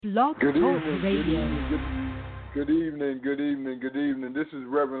Blog Good Talk evening, Radio. good evening, good evening, good evening. This is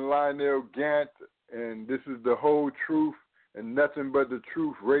Rev.Lionel Gantt, and this is the Whole Truth and Nothing But the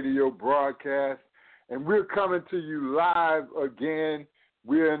Truth radio broadcast. And we're coming to you live again.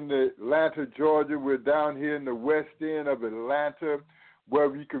 We're in Atlanta, Georgia. We're down here in the west end of Atlanta,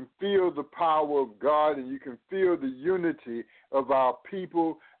 where you can feel the power of God and you can feel the unity of our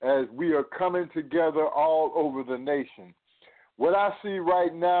people as we are coming together all over the nation. What I see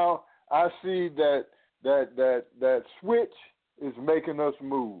right now, I see that switch is making us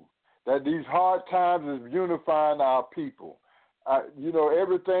move, that these hard times is unifying our people.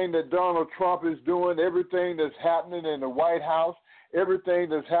 Everything that Donald Trump is doing, everything that's happening in the White House, everything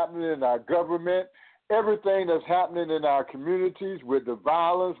that's happening in our government, everything that's happening in our communities with the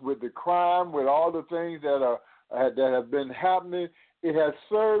violence, with the crime, with all the things that have been happening, it has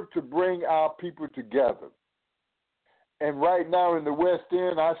served to bring our people together. And right now in the West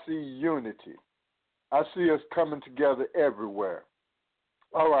End, I see unity. I see us coming together everywhere.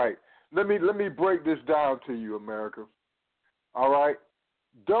 All right, let me break this down to you, America. All right,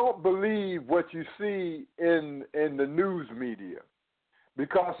 don't believe what you see in the news media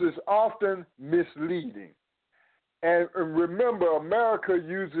because it's often misleading. And remember, America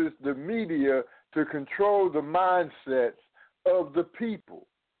uses the media to control the mindsets of the people.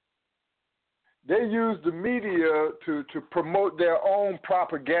 They use the media to promote their own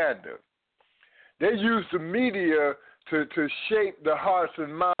propaganda. They use the media to shape the hearts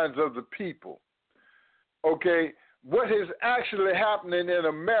and minds of the people. Okay, what is actually happening in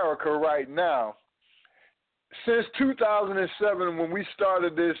America right now, since 2007 when we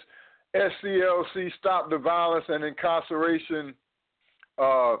started this SCLC, Stop the Violence and Incarceration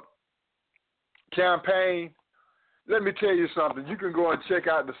campaign, let me tell you something. You can go and check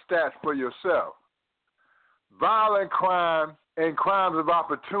out the stats for yourself. Violent crime and crimes of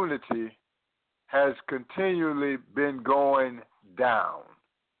opportunity has continually been going down.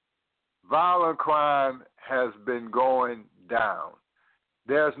 Violent crime has been going down.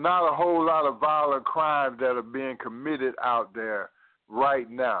 There's not a whole lot of violent crimes that are being committed out there right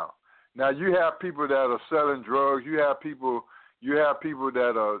now. Now, you have people that are selling drugs. You have people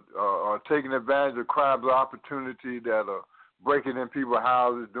that are taking advantage of crimes of opportunity, that are breaking in people's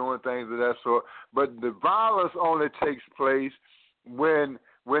houses, doing things of that sort. But the violence only takes place when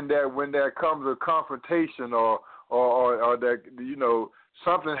there comes a confrontation or that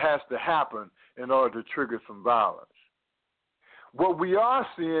something has to happen in order to trigger some violence. What we are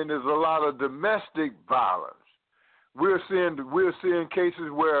seeing is a lot of domestic violence. We're seeing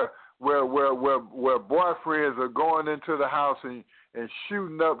cases where boyfriends are going into the house and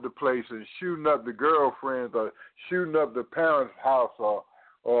shooting up the place and shooting up the girlfriends or shooting up the parents' house or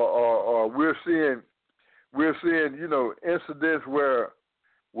we're seeing incidents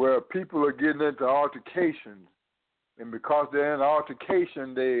where people are getting into altercations, and because they're in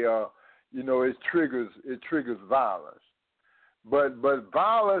altercation, it triggers violence. But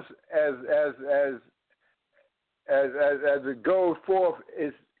violence as it goes forth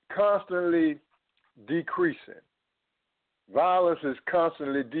is constantly decreasing. Violence is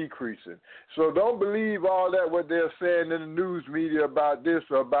constantly decreasing. So don't believe all that what they're saying in the news media about this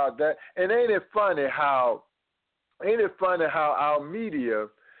or about that. And ain't it funny how our media,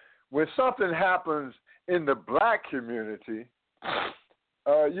 when something happens in the black community,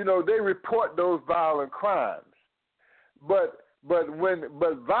 they report those violent crimes. But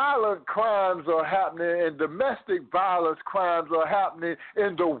violent crimes are happening and domestic violence crimes are happening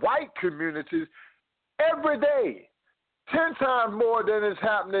in the white communities every day, 10 times more than is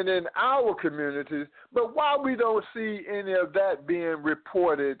happening in our communities. But why we don't see any of that being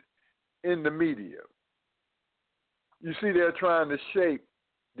reported in the media? You see, they're trying to shape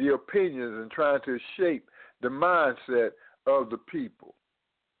the opinions and trying to shape the mindset of the people.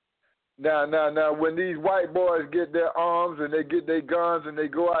 Now, when these white boys get their arms and they get their guns and they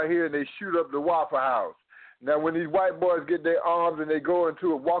go out here and they shoot up the Waffle House. Now, when these white boys get their arms and they go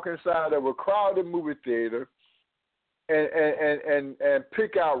walk inside of a crowded movie theater and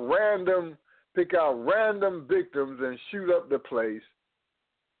pick out random victims and shoot up the place,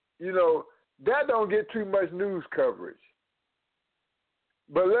 that don't get too much news coverage.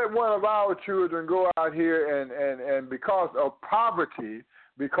 But let one of our children go out here and because of poverty,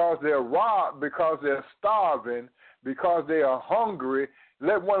 because they're robbed, because they're starving, because they are hungry,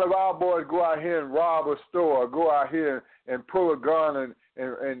 let one of our boys go out here and rob a store, or go out here and pull a gun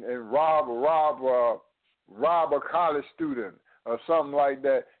and rob a college student or something like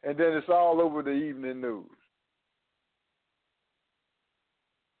that, and then it's all over the evening news.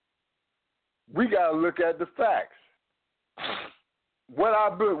 We got to look at the facts. what I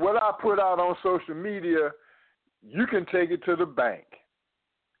put out on social media, you can take it to the bank.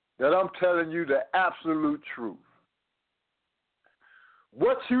 That I'm telling you the absolute truth.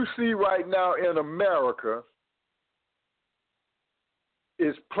 What you see right now in America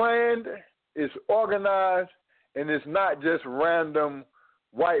is planned, it's organized, and it's not just random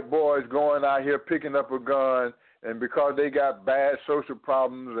white boys going out here picking up a gun, and because they got bad social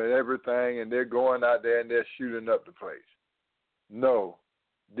problems and everything, and they're going out there and they're shooting up the place. No,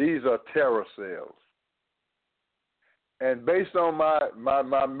 these are terror cells. And based on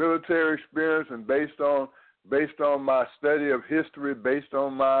my military experience, and based on my study of history, based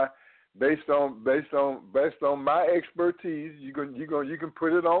on my expertise, you can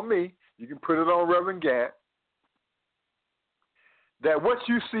put it on me. You can put it on Reverend Gantt. That what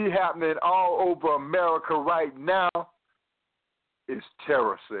you see happening all over America right now is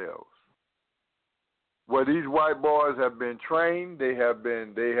terror cells. Where these white boys have been trained, they have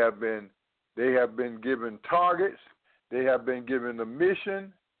been given targets, they have been given a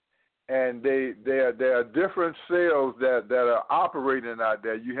mission, and there are different cells that are operating out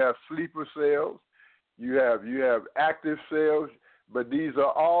there. You have sleeper cells, you have active cells, but these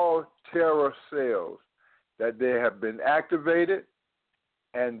are all terror cells that they have been activated,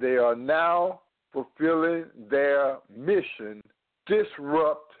 and they are now fulfilling their mission: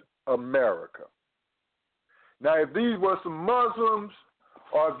 disrupt America. Now, if these were some Muslims,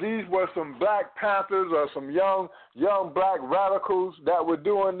 or if these were some Black Panthers or some young black radicals that were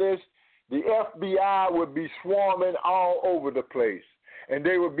doing this, the FBI would be swarming all over the place, and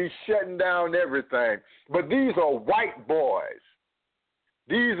they would be shutting down everything. But these are white boys.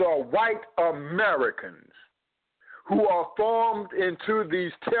 These are white Americans who are formed into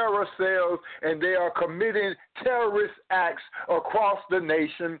these terror cells, and they are committing terrorist acts across the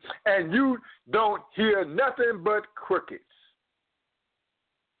nation, and you don't hear nothing but crickets.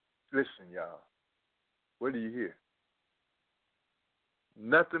 Listen, y'all, what do you hear?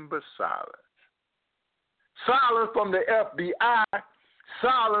 Nothing but silence. Silence from the FBI,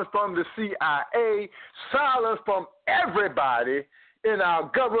 silence from the CIA, silence from everybody in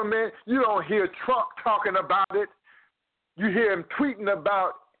our government. You don't hear Trump talking about it. You hear him tweeting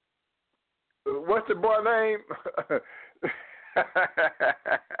about, what's the boy name?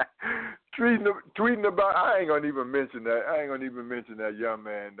 tweeting about, I ain't gonna even mention that young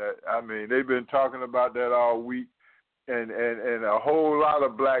man. They've been talking about that all week, and a whole lot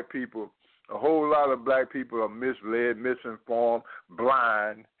of black people are misled, misinformed,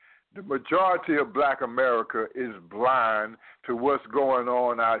 blind. The majority of Black America is blind to what's going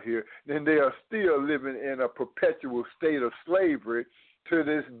on out here. And they are still living in a perpetual state of slavery to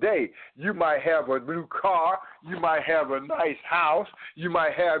this day. You might have a new car, you might have a nice house, you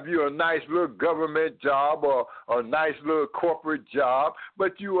might have you a nice little government job or a nice little corporate job,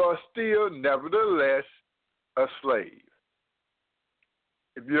 but you are still nevertheless a slave.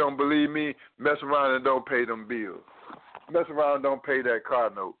 If you don't believe me, mess around and don't pay them bills. Mess around and don't pay that car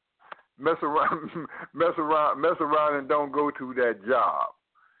note. Mess around and don't go to that job,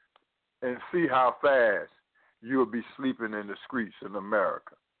 and see how fast you'll be sleeping in the streets in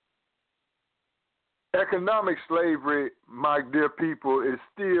America. Economic slavery, my dear people, is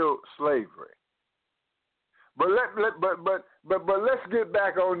still slavery. But let's get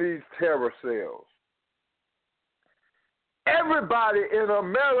back on these terror cells. Everybody in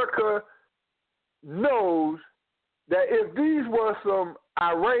America knows that if these were some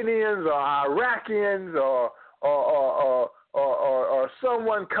Iranians or Iraqians or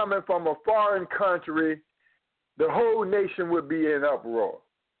someone coming from a foreign country, the whole nation would be in uproar,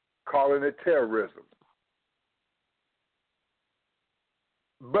 calling it terrorism.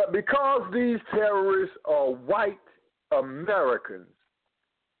 But because these terrorists are white Americans,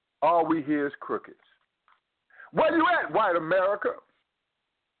 all we hear is crickets. Where you at, white America?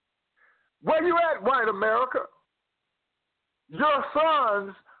 Where you at, white America? Your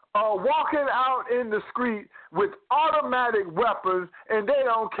sons are walking out in the street with automatic weapons, and they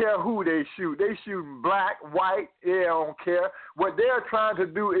don't care who they shoot. They shooting black, white, they don't care. What they're trying to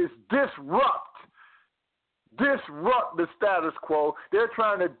do is disrupt the status quo. They're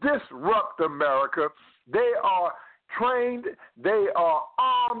trying to disrupt America. They are trained, they are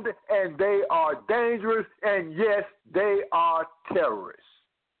armed, and they are dangerous, and yes, they are terrorists.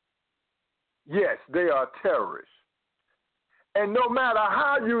 Yes, they are terrorists. And no matter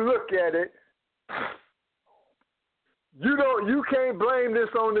how you look at it, you can't blame this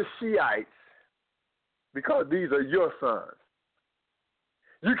on the Shiites, because these are your sons.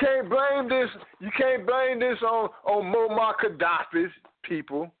 You can't blame this on Muammar Gaddafi's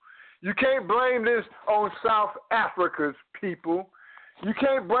people. You can't blame this on South Africa's people. You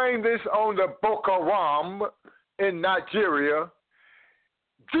can't blame this on the Boko Haram in Nigeria.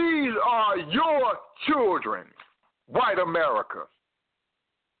 These are your children, white America.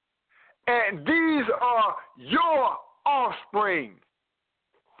 And these are your offspring,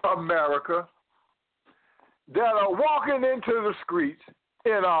 America, that are walking into the streets,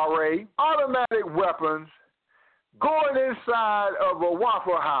 NRA, automatic weapons, going inside of a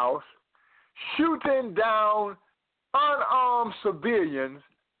Waffle House, shooting down unarmed civilians,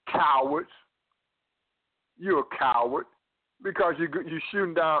 cowards. You're a coward because you're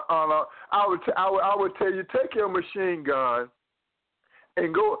shooting down unarmed. I would tell you, take your machine gun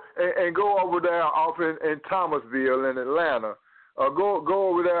and go over there off in Thomasville in Atlanta, or go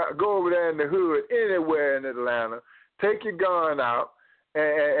over there in the hood anywhere in Atlanta. Take your gun out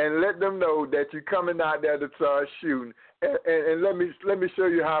and let them know that you're coming out there to start shooting. And let me show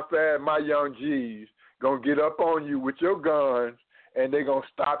you how fast my young G's gonna get up on you with your guns, and they're gonna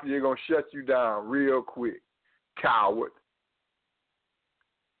stop you. They're gonna shut you down real quick, coward.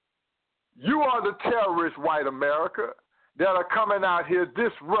 You are the terrorist, white America, that are coming out here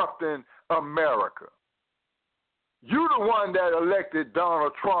disrupting America. You the one that elected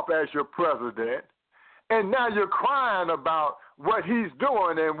Donald Trump as your president, and now you're crying about what he's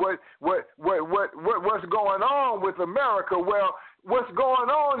doing and what's going on with America. Well, what's going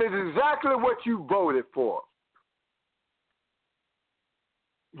on is exactly what you voted for.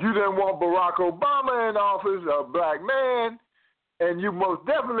 You didn't want Barack Obama in office, a black man, and you most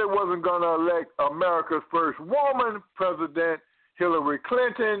definitely wasn't going to elect America's first woman president, Hillary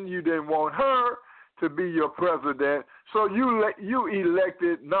Clinton. You didn't want her to be your president, so you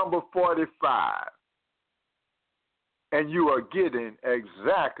elected number 45. And you are getting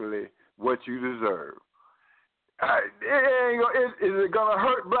exactly what you deserve. Is it going to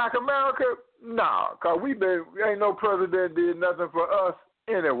hurt black America? No, because ain't no president did nothing for us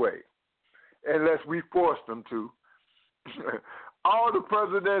anyway, unless we forced them to. All the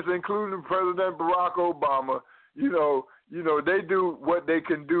presidents, including President Barack Obama, they do what they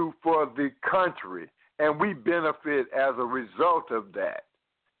can do for the country, and we benefit as a result of that.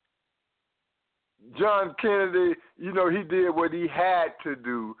 John Kennedy, he did what he had to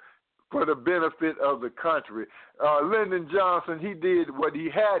do for the benefit of the country. Lyndon Johnson, he did what he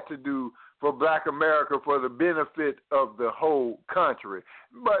had to do for black America for the benefit of the whole country.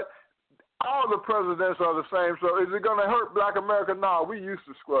 But all the presidents are the same, so is it going to hurt black America? No, we used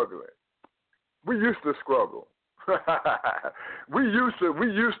to struggle. We used to struggle. we used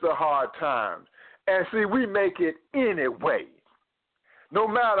to hard times. And see, we make it anyway. No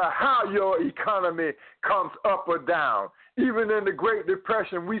matter how your economy comes up or down, even in the Great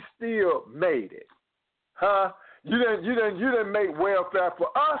Depression, we still made it. Huh? You didn't make welfare for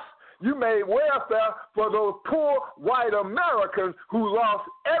us. You made welfare for those poor white Americans who lost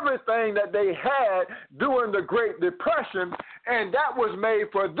everything that they had during the Great Depression, and that was made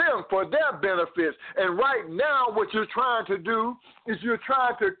for them, for their benefits. And right now what you're trying to do is you're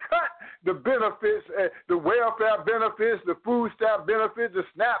trying to cut the benefits, the welfare benefits, the food stamp benefits, the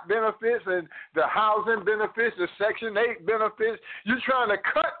SNAP benefits, and the housing benefits, the Section 8 benefits. You're trying to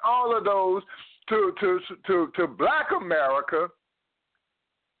cut all of those to black America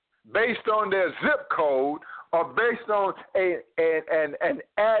based on their zip code or based on an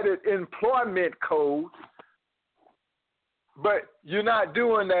added employment code, but you're not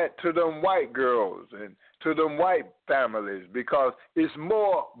doing that to them white girls and to them white families, because it's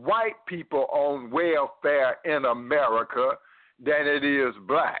more white people on welfare in America than it is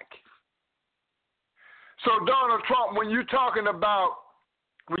black. So Donald Trump, when you're talking about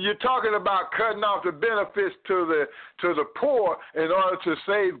cutting off the benefits to the poor in order to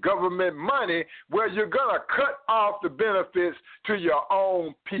save government money, well, you're going to cut off the benefits to your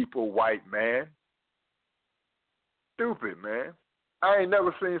own people, white man. Stupid, man. I ain't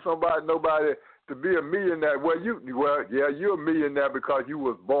never seen nobody to be a millionaire. You're a millionaire because you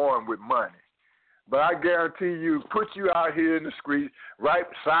was born with money. But I guarantee you, put you out here in the streets, right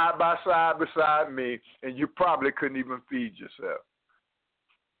side by side beside me, and you probably couldn't even feed yourself.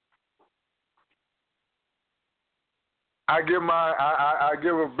 I give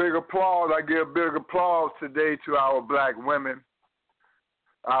a big applause. I give big applause today to our black women.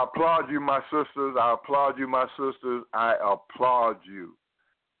 I applaud you, my sisters. I applaud you, my sisters. I applaud you.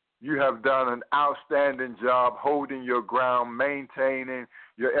 You have done an outstanding job holding your ground, maintaining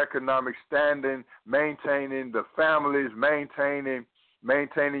your economic standing, maintaining the families,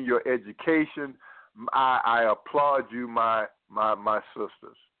 maintaining your education. I applaud you, my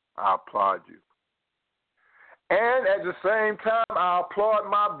sisters. I applaud you. And at the same time, I applaud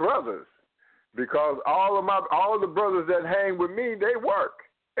my brothers because all of the brothers that hang with me, they work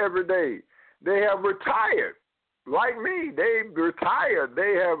every day. They have retired, like me. They retired.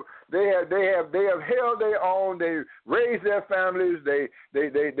 They have held their own. They raised their families. They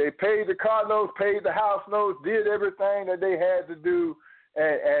paid the car notes, paid the house notes, did everything that they had to do.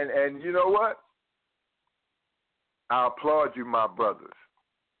 And you know what? I applaud you, my brothers.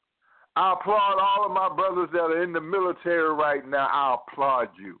 I applaud all of my brothers that are in the military right now. I applaud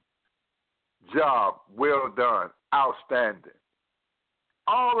you. Job well done, outstanding.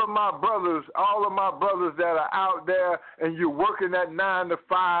 All of my brothers that are out there and you're working at 9 to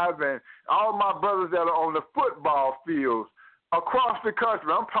 5, and all my brothers that are on the football fields across the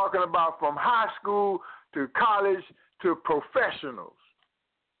country. I'm talking about from high school to college to professionals.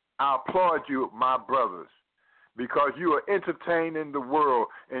 I applaud you, my brothers, because you are entertaining the world,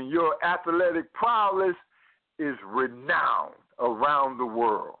 and your athletic prowess is renowned around the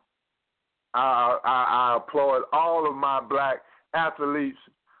world. I applaud all of my black athletes,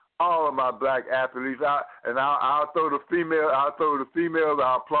 I'll throw the females.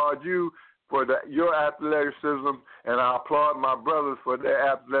 I applaud you for your athleticism, and I applaud my brothers for their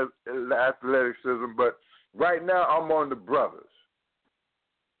athleticism. But right now, I'm on the brothers.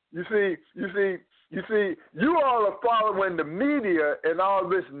 You see, you all are following the media and all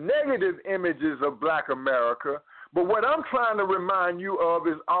this negative images of Black America. But what I'm trying to remind you of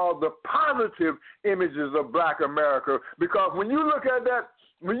is all the positive images of Black America. Because when you look at that,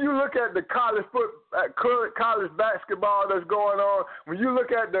 when you look at the college basketball that's going on, when you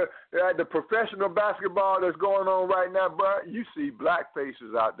look at the professional basketball that's going on right now, bro, you see black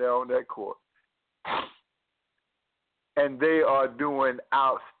faces out there on that court. And they are doing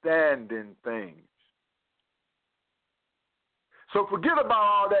outstanding things. So forget about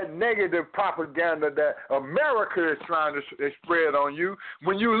all that negative propaganda that America is trying to spread on you.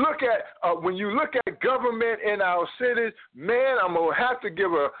 When you look at government in our cities, man, I'm gonna have to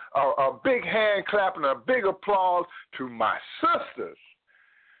give a big hand clap and a big applause to my sisters.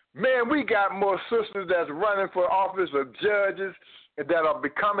 Man, we got more sisters that's running for office of judges, that are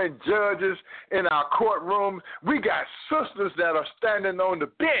becoming judges in our courtrooms. We got sisters that are standing on the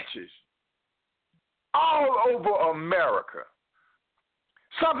benches all over America.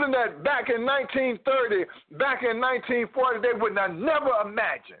 Something that back in 1930, back in 1940, they would not never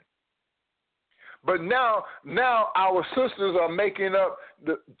imagine. But now our sisters are making up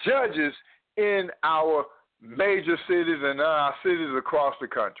the judges in our major cities and in our cities across the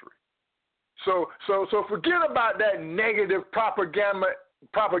country. So forget about that negative propaganda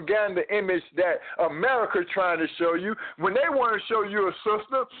image that America trying to show you. When they want to show you a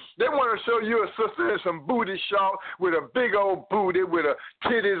sister, they want to show you a sister in some booty shorts with a big old booty, with her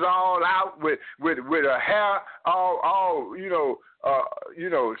titties all out, with her hair all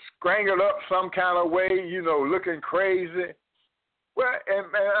scrangled up some kind of way, looking crazy. Well, and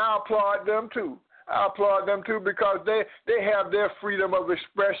I applaud them too. I applaud them too, because they have their freedom of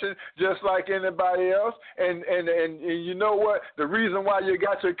expression just like anybody else. And you know what? The reason why you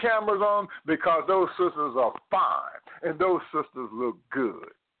got your cameras on, because those sisters are fine and those sisters look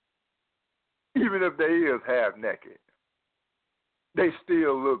good. Even if they is half naked, they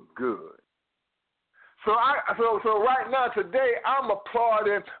still look good. So right now today I'm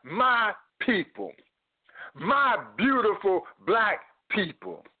applauding my people, my beautiful black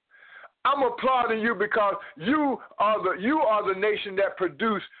people. I'm applauding you because you are the nation that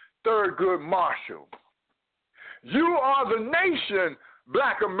produced Thurgood Marshall. You are the nation,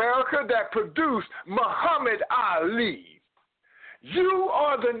 Black America, that produced Muhammad Ali. You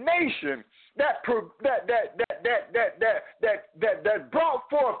are the nation that brought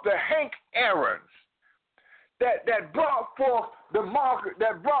forth the Hank Aaron's, that brought forth the market,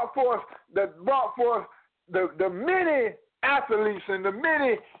 that brought forth the many athletes and the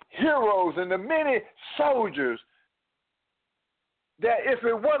many heroes and the many soldiers that if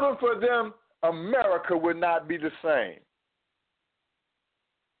it wasn't for them, America would not be the same.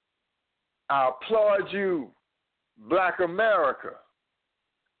 I applaud you, Black America.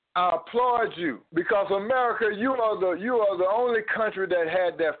 I applaud you because America, you are the only country that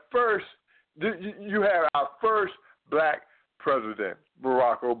had you had our first black president,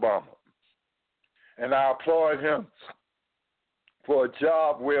 Barack Obama. And I applaud him for a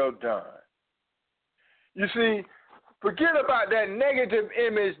job well done. You see, forget about that negative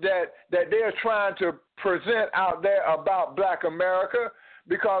image that they're trying to present out there about Black America,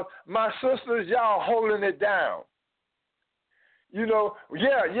 because my sisters, y'all holding it down. They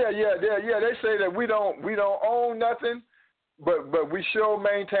say that we don't own nothing, but we sure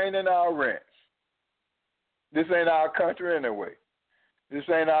maintaining our rents. This ain't our country anyway. This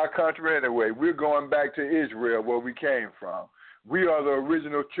ain't our country anyway. We're going back to Israel, where we came from. We are the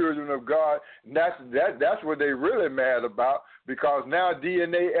original children of God. And that's what they're really mad about, because now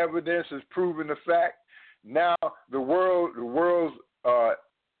DNA evidence is proving the fact. Now the world's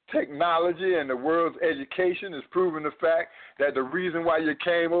technology and the world's education is proving the fact that the reason why you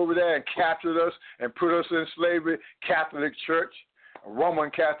came over there and captured us and put us in slavery, Catholic Church, Roman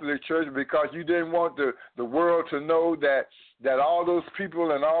Catholic Church, because you didn't want the world to know that all those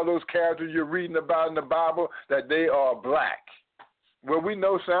people and all those characters you're reading about in the Bible, that they are black. Well, we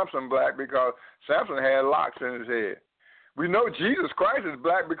know Samson black because Samson had locks in his head. We know Jesus Christ is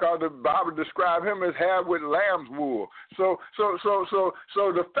black because the Bible described him as hair with lamb's wool. So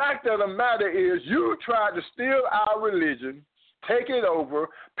the fact of the matter is, you tried to steal our religion, take it over,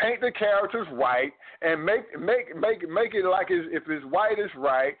 paint the characters white, and make it like if it's white is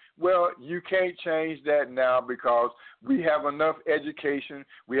right. Well, you can't change that now because we have enough education,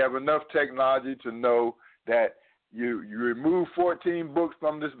 we have enough technology to know that you remove 14 books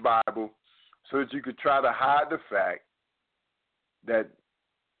from this Bible so that you could try to hide the fact that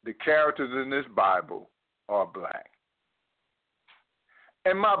the characters in this Bible are black.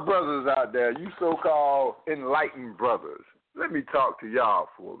 And my brothers out there, you so-called enlightened brothers, let me talk to y'all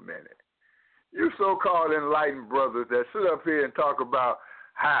for a minute. You so-called enlightened brothers that sit up here and talk about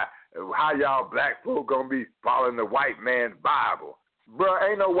how y'all black folk gonna be following the white man's Bible. Bro,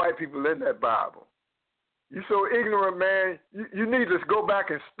 ain't no white people in that Bible. You so ignorant, man. You need to go back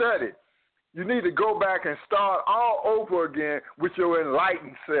and study. You need to go back and start all over again with your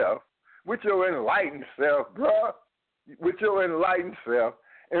enlightened self. With your enlightened self, bro. With your enlightened self.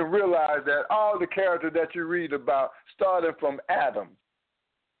 And realize that all the characters that you read about, starting from Adam,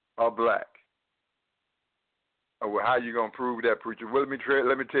 are black. Oh, well, how you going to prove that, preacher? Well, let me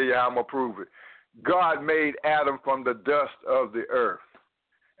tell you how I'm going to prove it. God made Adam from the dust of the earth.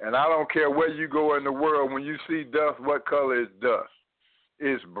 And I don't care where you go in the world, when you see dust, what color is dust?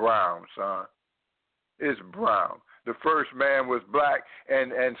 It's brown, son. It's brown. The first man was black,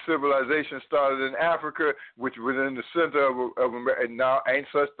 and civilization started in Africa, which was in the center of America. And now ain't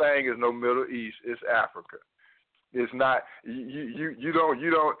such thing as no Middle East. It's Africa. It's not. You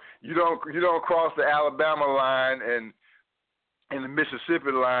don't cross the Alabama line and the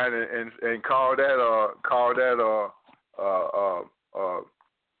Mississippi line and call that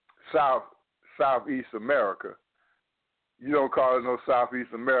Southeast America. You don't call it no Southeast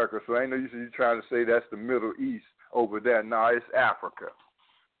America, so ain't no use you trying to say that's the Middle East over there. No, it's Africa.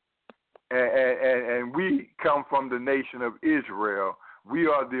 And we come from the nation of Israel. We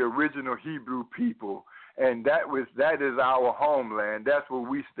are the original Hebrew people, and that is our homeland. That's where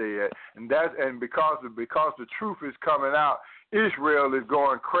we stay at. And because the truth is coming out, Israel is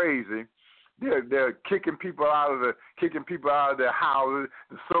going crazy. They're kicking people out of their houses.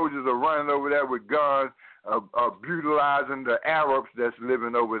 The soldiers are running over there with guns, brutalizing the Arabs that's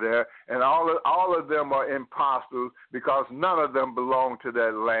living over there, and all of them are imposters because none of them belong to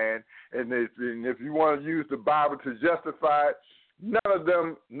that land. And if you want to use the Bible to justify it, none of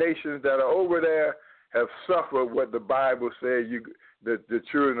them nations that are over there have suffered what the Bible said the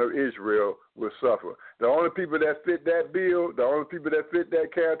children of Israel will suffer. The only people that fit that bill, the only people that fit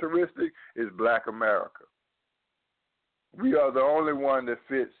that characteristic is black America. We are the only one that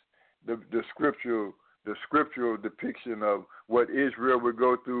fits the scriptural depiction of what Israel would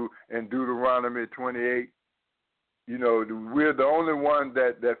go through in Deuteronomy 28. You know, we're the only one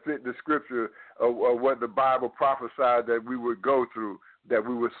that fit the scripture of what the Bible prophesied that we would go through, that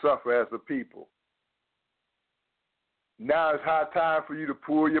we would suffer as a people. Now it's high time for you to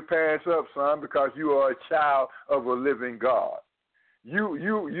pull your pants up, son, because you are a child of a living God.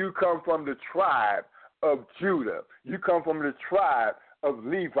 You come from the tribe of Judah. You come from the tribe of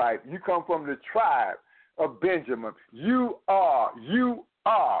Levite. You come from the tribe of Benjamin. You are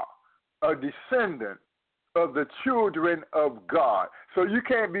a descendant of the children of God. So you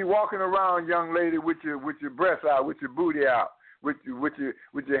can't be walking around, young lady, with your breasts out, with your booty out, with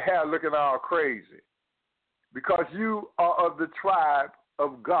your hair looking all crazy. Because you are of the tribe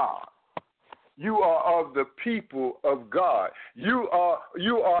of God. You are of the people of God. You are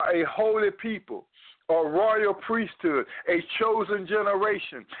a holy people, a royal priesthood, a chosen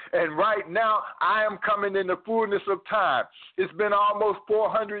generation. And right now, I am coming in the fullness of time. It's been almost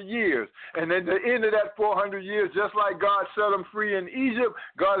 400 years. And at the end of that 400 years, just like God set them free in Egypt,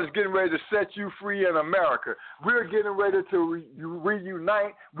 God is getting ready to set you free in America. We're getting ready to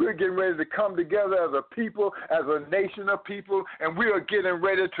reunite. We're getting ready to come together as a people, as a nation of people, and we are getting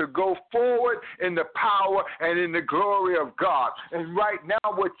ready to go forward in the power and in the glory of God. And right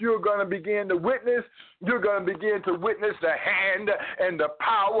now, what you're going to begin to witness You're going to begin to witness the hand and the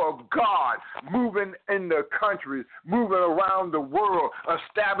power of God moving in the country, moving around the world,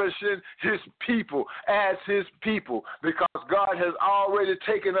 establishing his people as his people, because God has already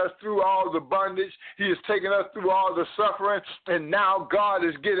taken us through all the bondage. He has taken us through all the suffering, and now God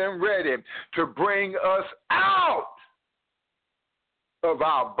is getting ready to bring us out of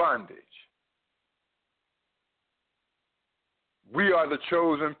our bondage. We are the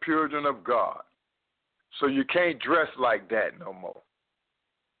chosen children of God. So you can't dress like that no more.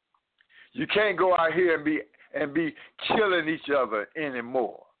 You can't go out here and be killing each other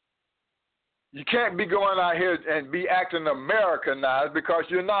anymore. You can't be going out here and be acting Americanized, because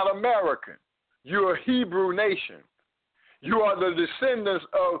you're not American. You're a Hebrew nation. You are the descendants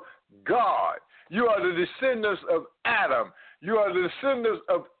of God. You are the descendants of Adam. You are the descendants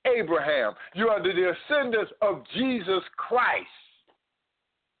of Abraham. You are the descendants of Jesus Christ.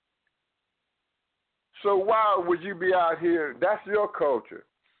 So why would you be out here? That's your culture.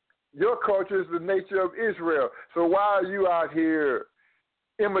 Your culture is the nature of Israel. So why are you out here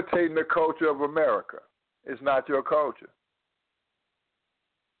imitating the culture of America? It's not your culture.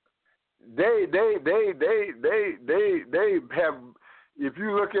 They have, if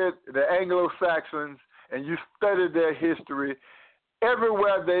you look at the Anglo-Saxons and you study their history,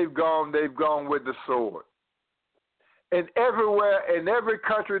 everywhere they've gone with the sword. And everywhere, in every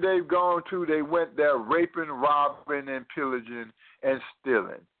country they've gone to, they went there raping, robbing, and pillaging and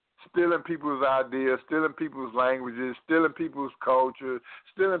stealing. Stealing people's ideas, stealing people's languages, stealing people's culture,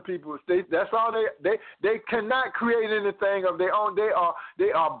 stealing people's. That's all they cannot create anything of their own. They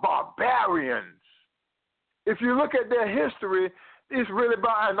are barbarians. If you look at their history, it's really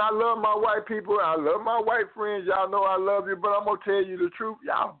bad. And I love my white people. I love my white friends. Y'all know I love you, but I'm gonna tell you the truth.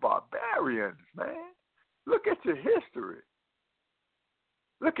 Y'all barbarians, man. Look at your history.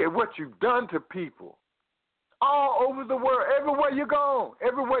 Look at what you've done to people all over the world. Everywhere you go,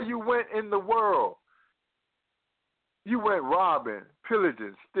 everywhere you went in the world, you went robbing,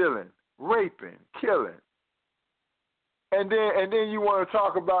 pillaging, stealing, raping, killing. And then you want to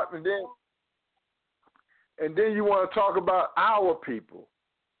talk about and then you want to talk about our people.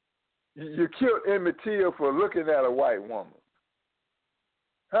 You killed Emmett Till for looking at a white woman.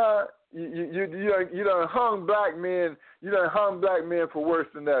 Huh? You done hung black men. You done hung black men for worse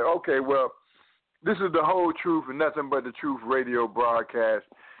than that. Okay, well, this is the whole truth and nothing but the truth radio broadcast,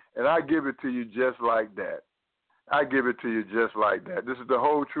 and I give it to you just like that. I give it to you just like that. This is the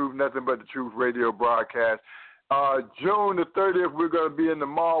whole truth, nothing but the truth radio broadcast. June the 30th, we're going to be in the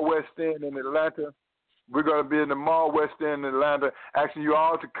Mall West End in Atlanta. We're going to be in the Mall West End in Atlanta, asking you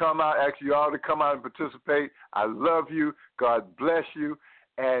all to come out, and participate. I love you. God bless you.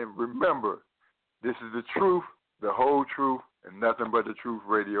 And remember, this is the truth, the whole truth, and nothing but the truth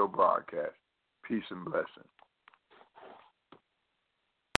radio broadcast. Peace and blessing.